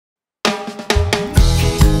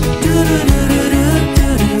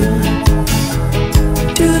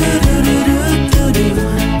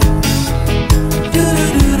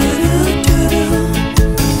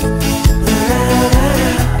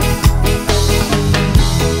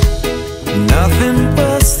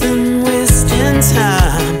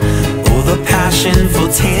passion for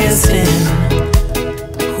testing.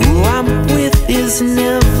 Who I'm with is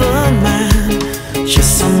never mine,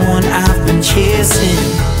 just someone I've been chasing.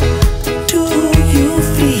 Do you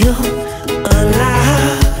feel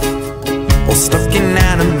alive or stuck in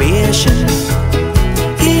animation?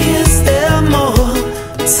 Is there more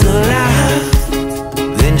to life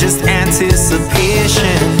than just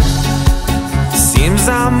anticipation? Seems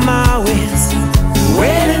I'm always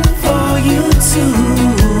waiting for you to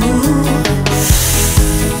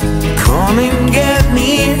come and get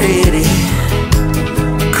me ready.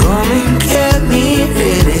 Come and get me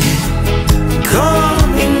ready.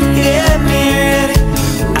 Come and get me ready.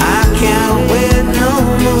 I can't wait no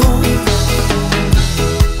more.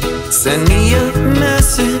 Send me a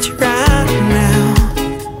message right now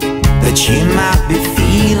that you might be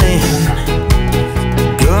feeling.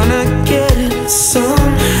 Gonna get it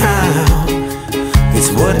somehow, it's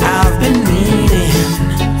what I've been needing.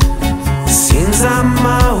 Seems I'm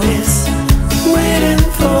always waiting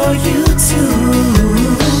for you to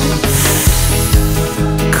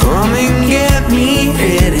come and get me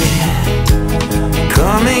ready.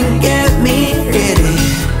 Come and get me ready.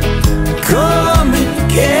 Come and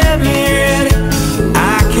get me ready. I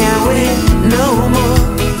can't wait no more.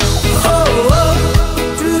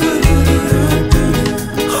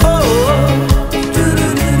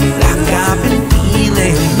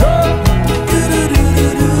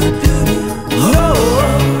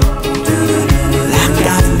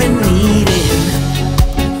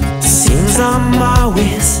 I'm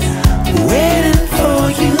always waiting for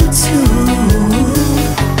you to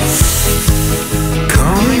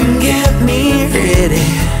come and get me ready.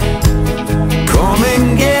 Come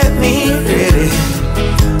and get me ready.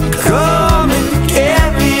 Come and get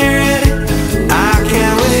me ready. I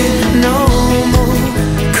can't wait no more.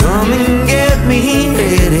 Come and get me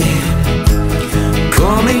ready.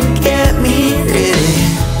 Come and get me ready.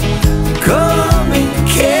 Come and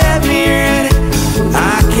get me ready. I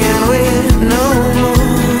can't wait no more.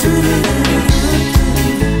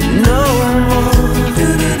 No more.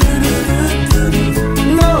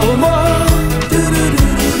 No more.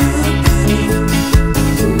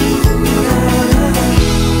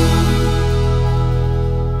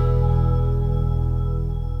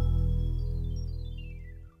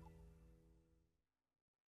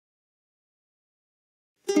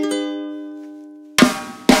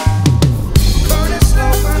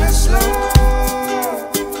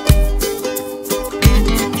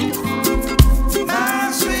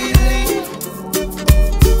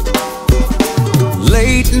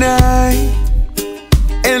 Late night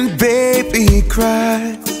and baby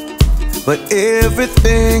cries, but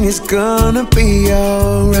everything is gonna be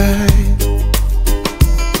alright.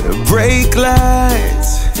 Brake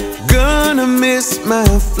lights, gonna miss my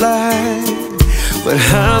flight, but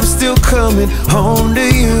I'm still coming home to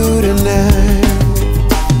you tonight.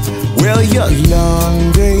 Well, your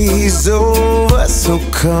long day's over, so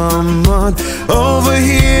come on over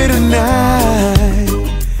here tonight.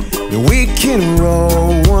 We can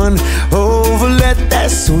roll one over, let that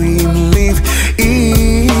sweet leaf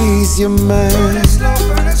ease your mind.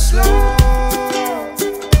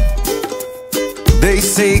 They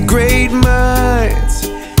say great minds,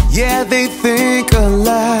 yeah, they think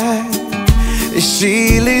alike.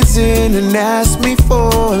 She leans in and asks me for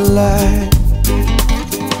a light,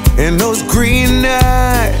 and those green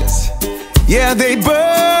eyes, yeah, they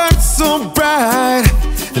burn so bright.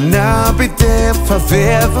 And I'll be there if I've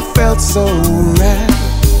ever felt so right.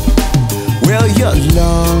 Well, your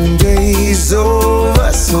long day's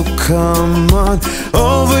over, so come on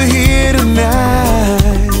over here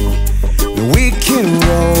tonight. We can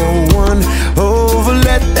roll one over,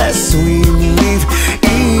 let that sweet leaf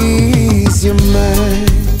ease your mind.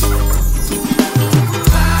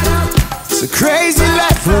 It's a crazy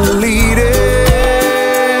life we're leading,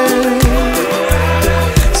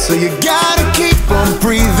 so you gotta keep on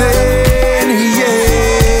breathing,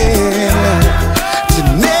 yeah, to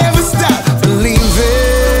never stop believing.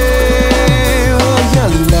 Oh,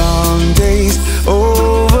 your long day's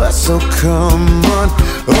over, so come on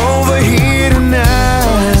over here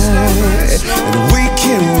tonight.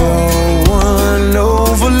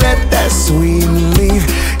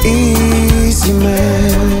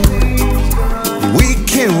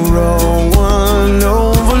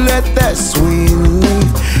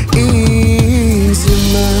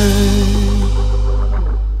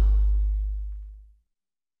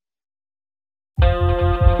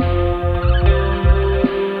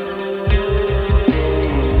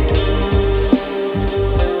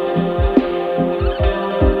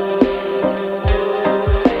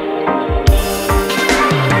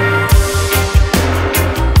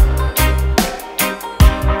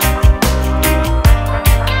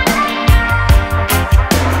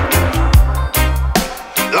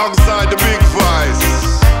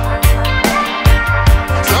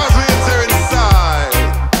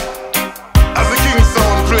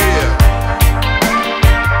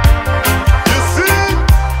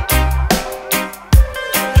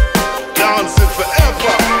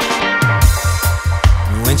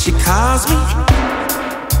 she calls me,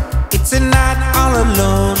 it's a night all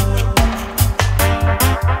alone.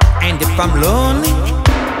 And if I'm lonely,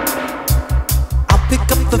 I'll pick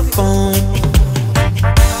up the phone.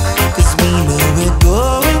 'Cause we know we're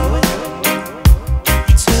going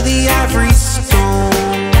to the Ivory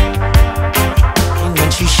Stone. And when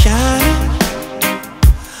she's shining,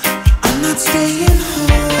 I'm not staying home.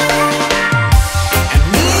 And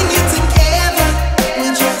me and you together,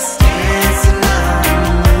 we're just dancing on the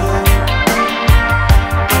moon.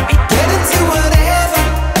 And get into whatever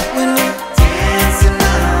when we're dancing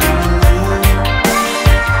on the moon.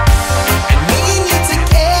 And me and you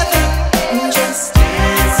together, we're just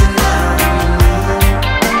dancing on the moon.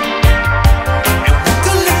 And we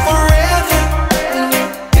could live forever when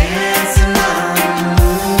we're dancing on the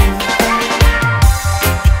moon.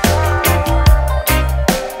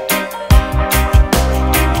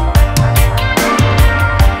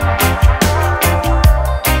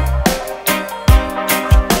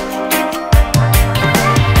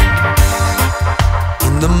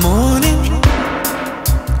 In the morning,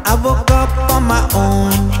 I woke up on my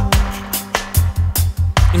own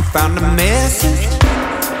and found a message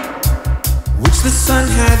which the sun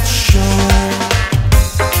had shown.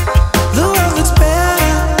 The world looks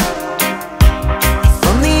better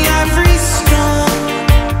from the Ivory Stone.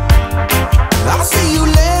 I'll see you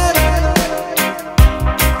later.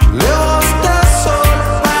 Luego está sol,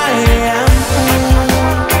 I am home.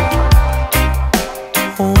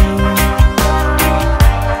 Home.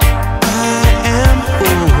 I am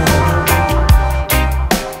home.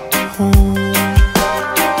 Home.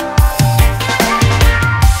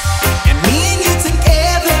 And me and you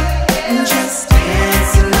together, just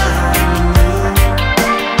dancing on the moon.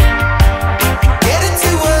 Get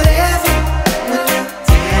into whatever when we're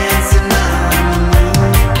dancing on the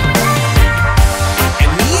moon.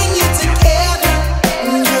 And me and you together,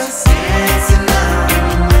 just dancing on the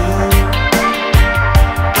moon.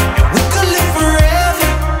 And we could live forever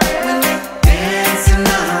when we're dancing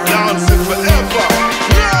on the moon. Dancing forever.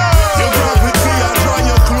 Your gravity, I draw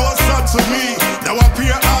you closer to me. Now I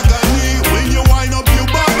appear agony when you wind up your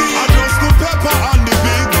body. I just the pepper on the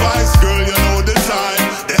big vice, girl. You know the time,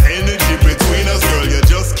 the energy between us, girl. You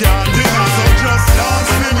just can't deny. So just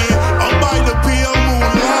dance for me, up by the pale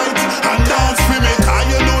moonlight, and dance for me. 'Cause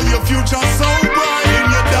you know your future so bright. And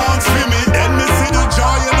you dance for me, then me see the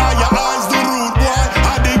joy in all your eyes. The root boy,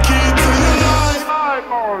 are the key to your life.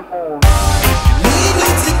 Me and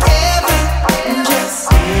you together, just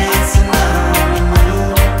dancing on the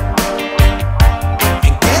moon.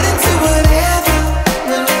 And get into whatever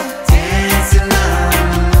when we're dancing on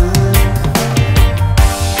the moon.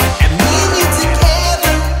 And me and you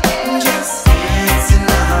together, just dancing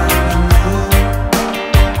on the moon.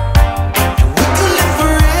 And we could live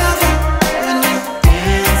forever when we're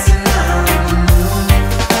dancing on the moon.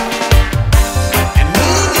 And me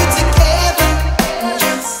and you together,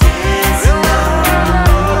 just dancing on the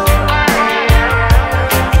moon.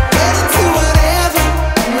 Get into whatever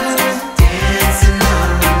when we're dancing on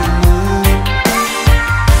the moon.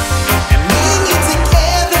 And me and you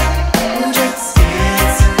together, just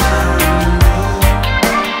dancing on the moon.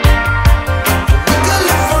 We could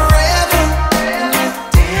live forever when we're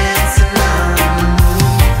dancing on the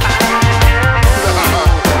moon.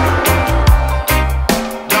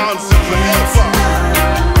 Dancing forever.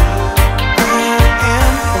 I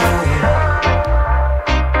am home,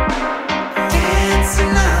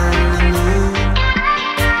 dancing on the moon.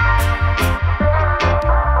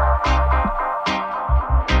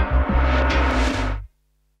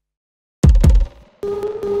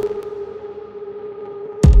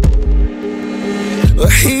 Well,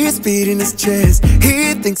 he's beating his chest,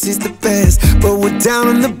 he thinks he's the best. But we're down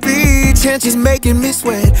on the beach and she's making me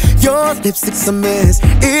sweat. Your lipstick's a mess,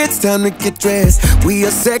 it's time to get dressed. We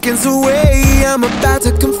are seconds away, I'm about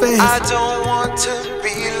to confess. I don't want to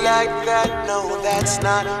be like that, no, that's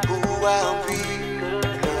not who I'll be.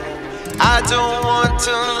 I don't want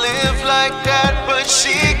to live like that, but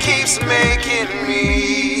she keeps making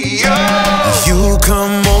me. You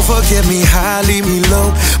come over, get me high, leave me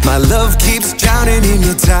low. My love keeps drowning in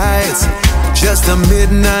your tides. Just a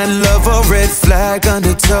midnight lover, red flag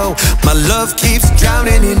undertow. My love keeps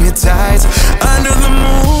drowning in your tides. Under the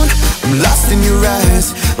moon, I'm lost in your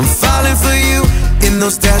eyes. I'm falling for you in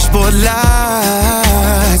those dashboard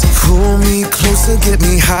lights. Pull me closer, get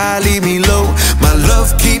me high, leave me low. My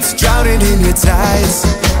love keeps drowning in your tides.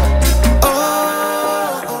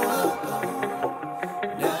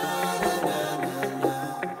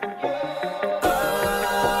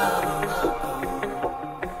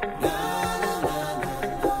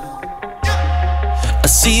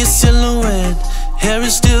 See your silhouette Hair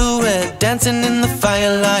is still wet, dancing in the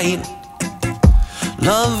firelight.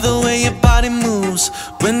 Love the way your body moves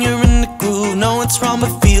when you're in the groove. Know it's wrong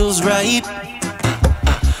but feels right.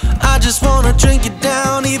 I just wanna drink you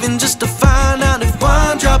down, even just to find out if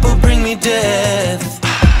one drop will bring me death.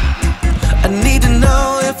 I need to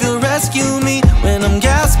know if you'll rescue me when I'm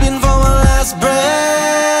gasping for my last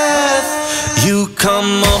breath. You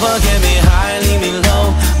come over, get me high, leave me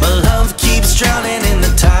low. My love keeps drowning in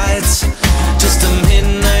the tides. Just a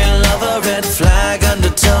midnight lover, red flag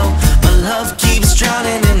undertow. My love keeps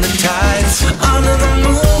drowning in the tides. Under the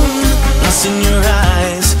moon, lost in your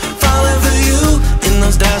eyes, falling for you in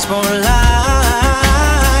those dashboard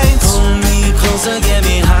lights. Pull me closer, get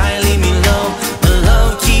me high, leave me low. My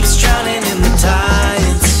love keeps drowning in the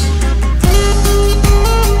tides.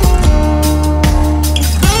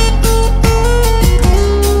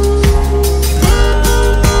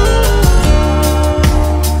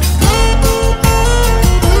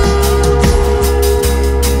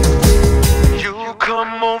 You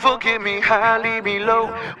come over, get me high, leave me low.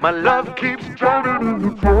 My love keeps drowning in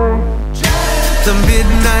the tides. The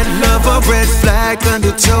midnight lover, red flag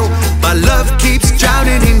undertow. My love keeps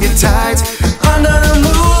drowning in your tides. Under the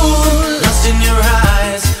moon, lost in your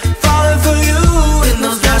eyes, falling for you in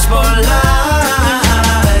those dashboard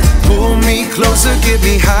lights. Pull me closer, get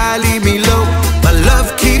me high, leave me low. My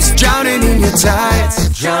love keeps drowning in your tides.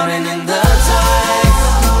 Drowning in the tides.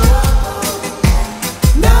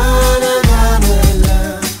 Na na na na na.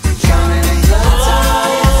 Drowning in the tides.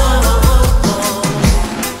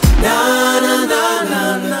 Na na na na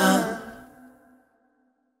na.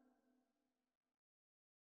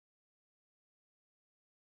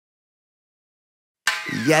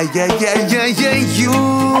 Yeah, yeah, yeah, yeah, yeah,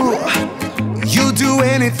 you do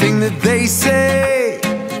anything that they say.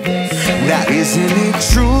 Now isn't it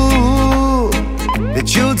true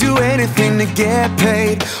that you'll do anything to get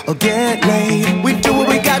paid or get laid? We do what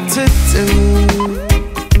we got to do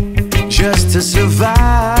just to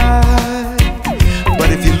survive.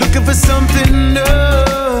 But if you're looking for something new,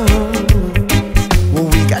 well,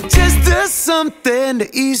 we got just something to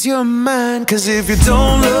ease your mind. Cause if you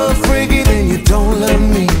don't love Friggy, then you don't love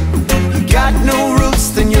me. You got no roots,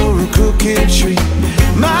 then you're a crooked tree.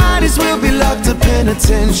 Might as well be locked up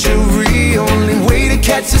penitentiary. Only way to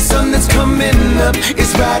catch the sun that's coming up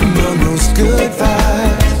is riding on those good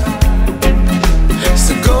vibes.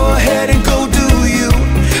 So go ahead and go do you,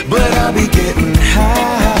 but I'll be getting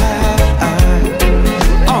high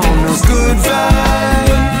on those good vibes.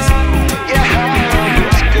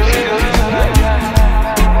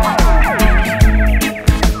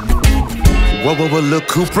 Whoa, whoa, whoa,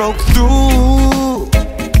 look who broke through.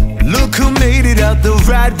 Look who made it out the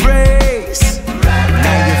rat race.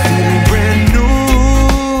 Now you're feeling brand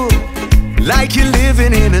new, like you're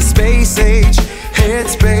living in a space age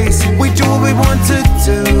headspace. We do what we want to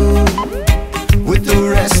do with the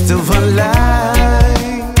rest of our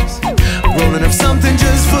lives. Rolling up something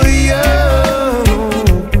just for you,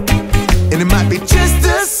 and it might be just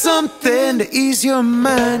something to ease your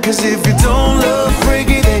mind. Cause if you don't love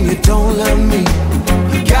Friggy, then you don't love me.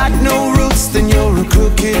 You got no roots, then you're a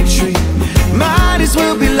crooked tree. Might as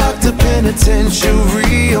well be locked up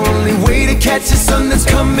penitentiary. Only way to catch the sun that's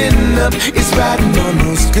coming up is riding on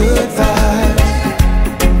those good vibes.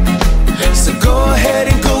 So go ahead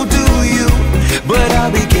and go do you, but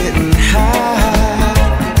I'll be getting high.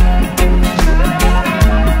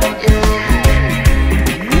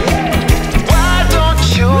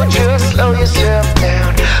 Just slow yourself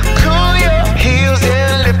down, cool your heels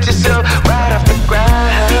and lift yourself right off the ground.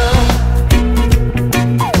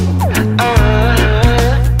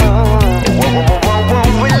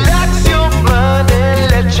 Relax your mind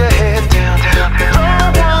and let your head down.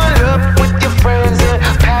 Roll one up with your friends and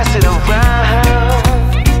pass it around.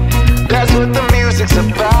 That's what the music's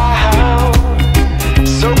about.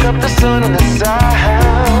 Soak up the sun and the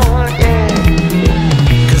sound, yeah.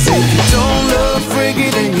 Cause if you don't love Friggy,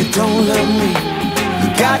 then you don't love me. You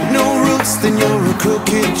got no roots, then you're a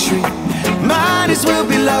crooked tree. Might as well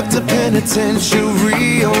be locked up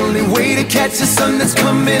penitentiary. Only way to catch the sun that's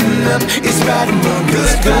coming up is riding on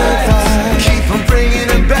those good vibes. Keep on bringing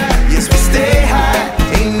it back. Yes, we stay high.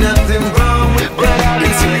 Ain't nothing wrong with that.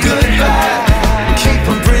 It's a good vibe. Keep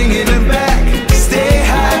on bringing it back. Stay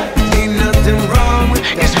high. Ain't nothing wrong with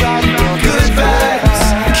that. It's riding on good vibes.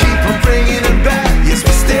 Keep on bringing it back. Yes,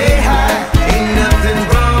 we stay high. Ain't nothing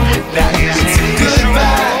wrong with that. It's a good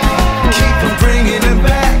vibe. Keep on bringing it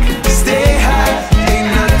back. Stay high. Ain't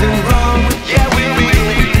nothing wrong with that. Yeah, we'll be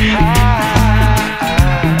high.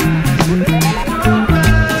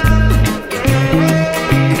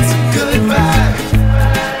 It's a good vibe.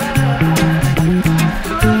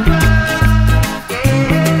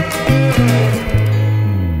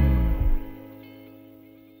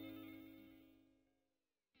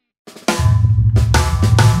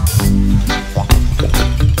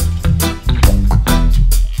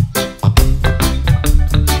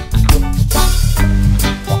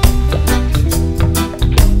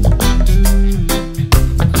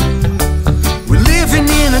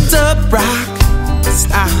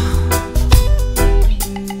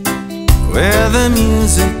 where the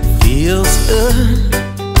music feels good.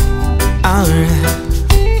 Alright.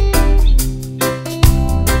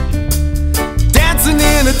 Dancing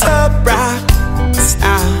in a tub rock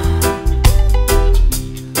style,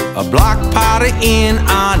 a block party in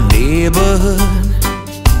our neighborhood.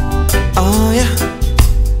 Oh yeah,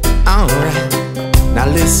 alright. Now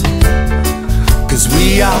listen, 'cause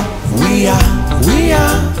we are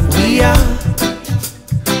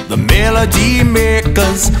the melody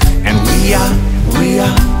makers, and we are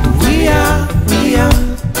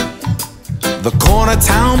the corner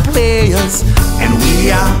town players, and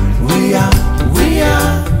we are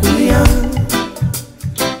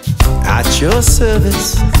at your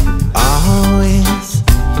service always.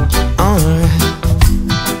 Alright,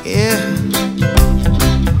 yeah.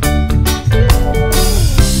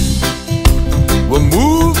 We're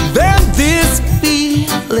moving this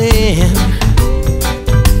feeling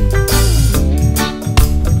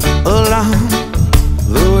along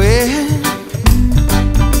the way,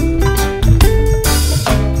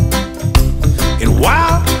 and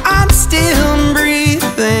while I'm still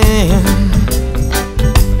breathing,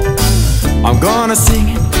 I'm gonna sing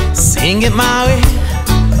it my way.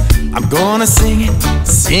 I'm gonna sing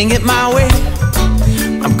it my way.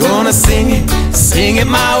 I'm gonna sing it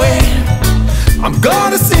my way. I'm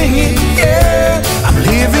gonna sing it, yeah. I'm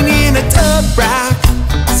living in a tub rock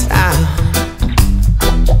style,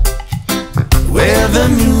 where the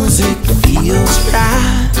music feels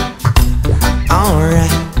right.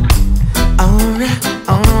 Alright, alright,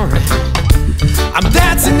 alright. I'm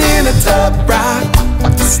dancing in a tub rock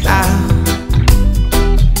style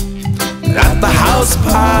at the house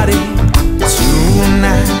party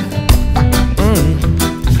tonight.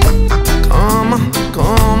 Come on,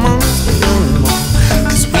 come on, come on.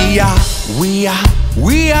 'Cause we are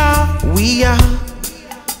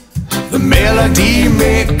the melody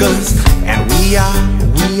makers, and we are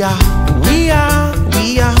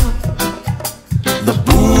the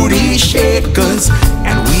booty shakers,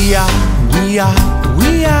 and we are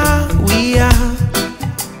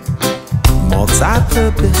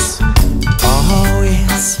multi-purpose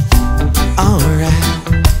always. Alright,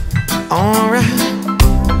 alright.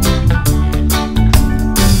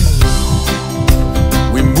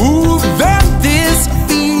 We move them this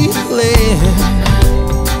feeling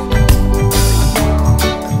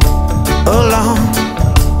along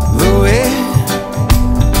the way,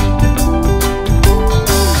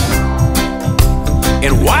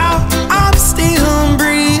 and while I'm still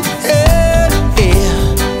breathing,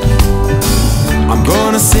 I'm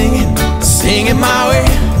gonna sing it my way.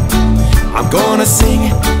 I'm gonna sing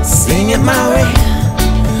it my way.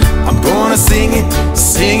 I'm gonna sing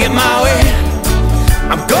it my way.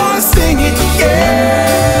 I'm gonna sing it,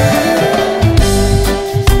 yeah.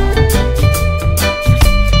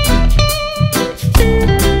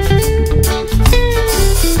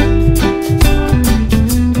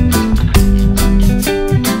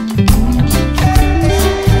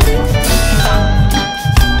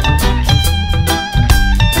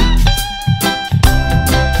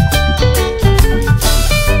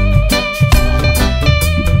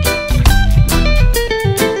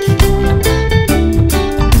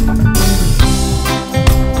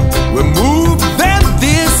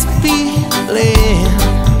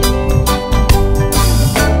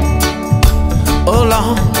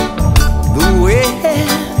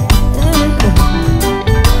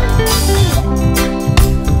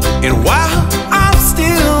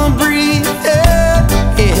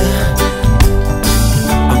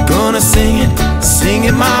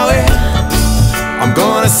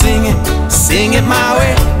 Sing it my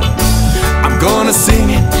way. I'm gonna sing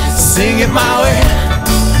it my way.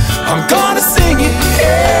 I'm gonna sing it,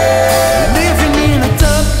 yeah. Living in a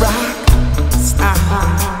tub rock style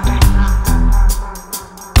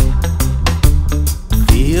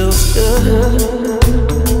feels good.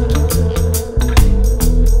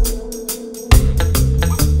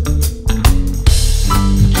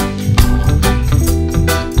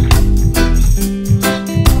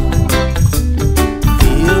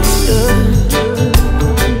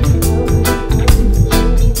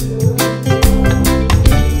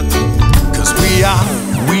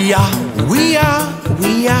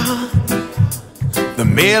 The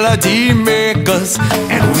melody makers,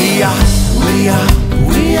 and we are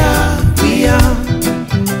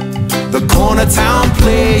the corner town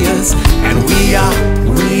players, and we are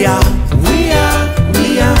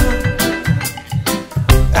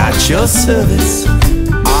at your service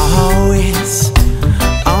always.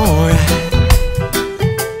 Alright,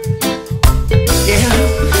 yeah.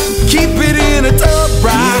 Keep it in a tub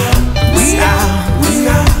right. We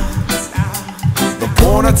are the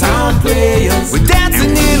corner corner town players. We're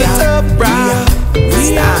dancing in the top rock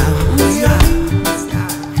style.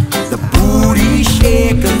 The booty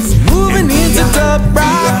shakers moving into top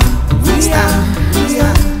rock style.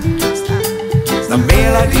 The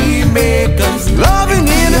melody makers loving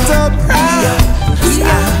in the top rock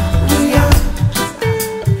style.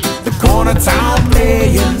 The corner town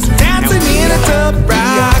players dancing in the top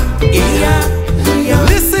rock.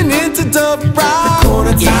 Listening to top rock. The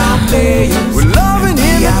corner town players we're loving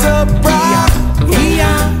in the top rock.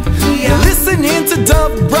 Listening to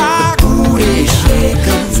top rock. Booty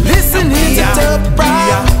shakers listening to top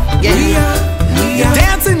rock.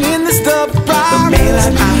 Dancing in the top rock. The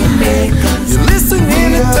melody makers you're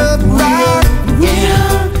listening to top rock.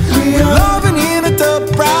 We're loving in the top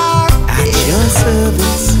rock. At your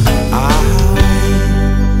service.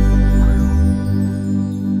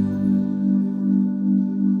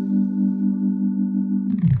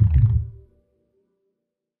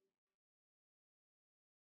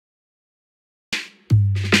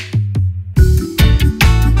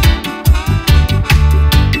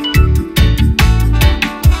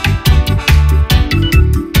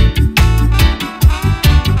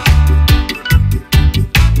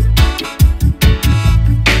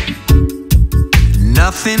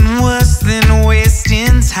 Nothing worse than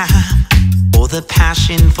wasting time or the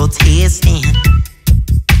passion for tasting.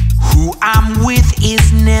 Who I'm with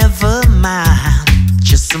is never mine,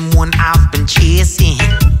 just someone I've been chasing.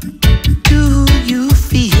 Do you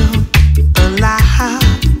feel alive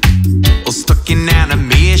or stuck in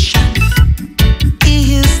animation?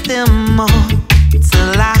 Is there more to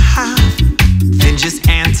life than just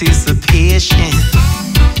anticipation?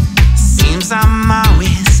 Seems I'm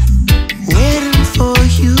always waiting for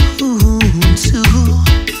you to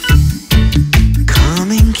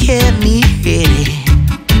come and get me ready.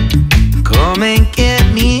 Come and get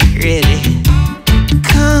me ready.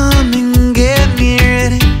 Come and get me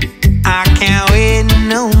ready. I can't wait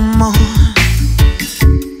no more.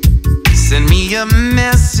 Send me a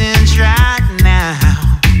message right now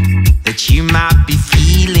that you might be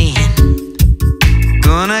feeling.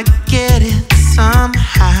 Gonna get it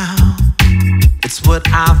somehow. It's what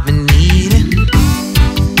I've been needing.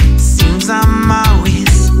 Seems I'm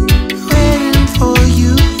always waiting for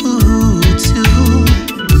you to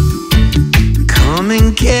come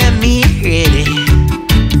and get me ready.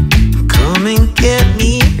 Come and get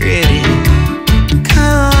me ready.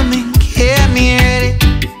 Come and get me ready.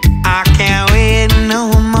 I can't wait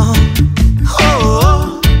no more.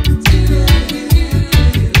 Oh,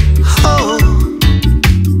 oh,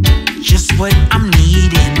 just what I'm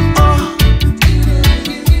needing. Oh,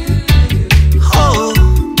 oh,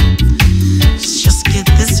 just get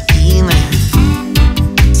this feeling.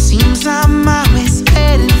 Seems I'm always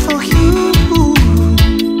waiting for you.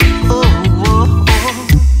 Oh, oh, oh.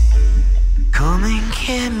 Come and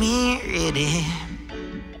get me ready.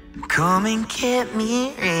 Come and get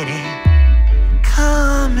me ready.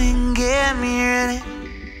 Come and get me ready.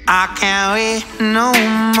 I can't wait no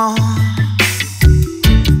more.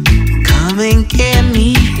 Come and get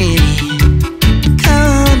me